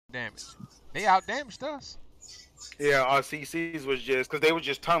damage. They out damaged us. Yeah, our CCs was just because they were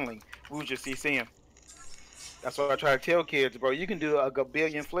just tunneling. We was just CCing. That's what I try to tell kids, bro. You can do a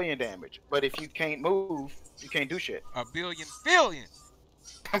billion fleeing damage, but if you can't move, you can't do shit. A billion billion.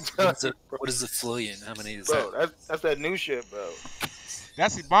 I'm telling you, bro. What is the Fluian? How many is Bro, that? that's that new shit, bro.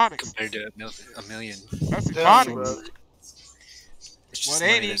 That's Ebonics. Compared to a million. That's I'm telling you, Ebonics. bro. It's Well, just they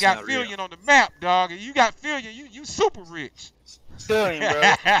ain't money even that's got not Fillion real. on the map, dog. And you got Fillion, you super rich. Telling you, bro.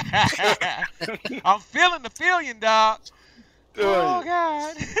 I'm feeling the Fillion, dog. Oh, Telling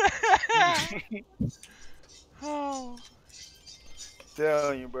God. you. Oh.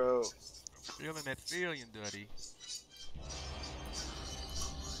 Telling you, bro. Feeling that Fillion, Duddy.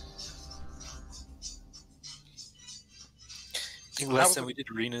 I think last time we did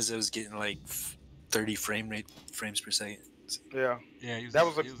arenas, I was getting like 30 frames per second. Yeah. Yeah, he was That in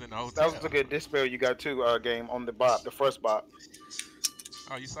was the hotel. that was a good dispel you got too, game on the bot, the first bot.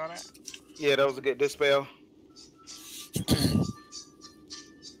 Oh, you saw that? Yeah, that was a good dispel.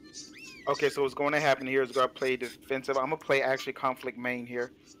 Okay, so what's going to happen here is going to play defensive. I'm going to play actually conflict main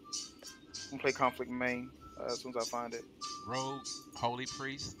here. I'm going to play conflict main as soon as I find it. Rogue, Holy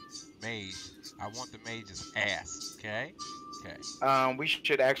Priest, Mage. I want the Mage's ass, okay? Okay. We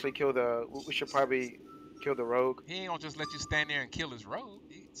should actually kill the... We should probably kill the rogue. He ain't going to just let you stand there and kill his rogue.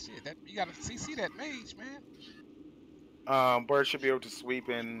 Shit, you got to CC that Mage, man. Bird should be able to sweep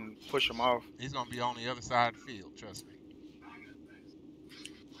and push him off. He's going to be on the other side of the field, trust me.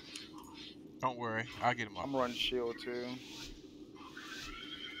 Don't worry, I'll get him up. I'm running shield too.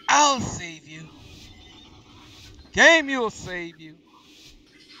 I'll save you. Game, you'll save you.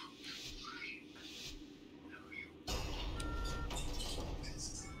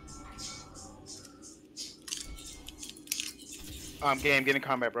 Game, get in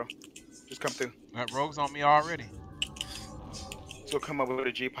combat, bro. Just come through. That rogue's on me already. So come up with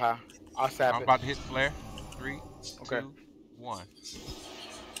a G pie. I'll sap I'm it. about to hit flare. 3, Okay. 2, 1.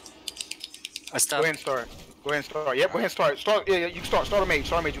 I stopped. Go ahead and start. Go ahead and start. Yep, go ahead and start. Start. Yeah, you can start. Start a mage.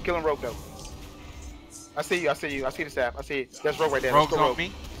 Start a mage. You're killing rogue though. I see you. I see you. I see the sap. I see you. There's rogue right there. Rogue's Let's go, on rogue.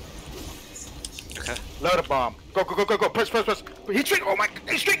 me. Okay. Load the bomb. Go, go, go, go, go. Press, press, press. He's streak. Oh my!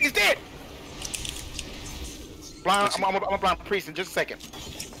 He's streak. He's dead. Blind. I'm a blind priest in just a second.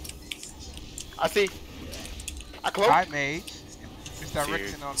 I see. I close. Hi, Mage.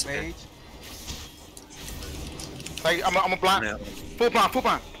 Misdirection on Mage. Like, I'm a blind. No. Full blind. Full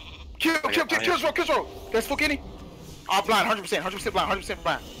blind. Kill this rogue. That's full kitty. All blind. 100%. 100% blind. 100%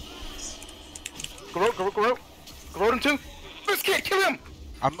 blind. Go road him too. Let's kill him.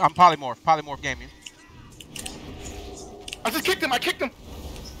 I'm polymorph. Polymorph gaming. I just kicked him. I kicked him.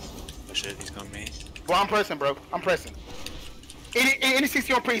 Oh shit, he's going me. Well, I'm pressing, bro. I'm pressing. Any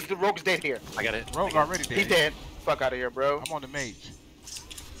CC on priest, the rogue's dead here. I got it. Rogue already dead. He's dead. Fuck out of here, bro. I'm on the Mage.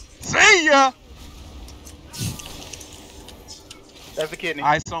 See ya! That's the kidney.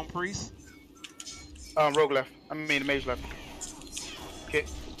 Ice on Priest. Rogue left. I mean, the mage left. Okay.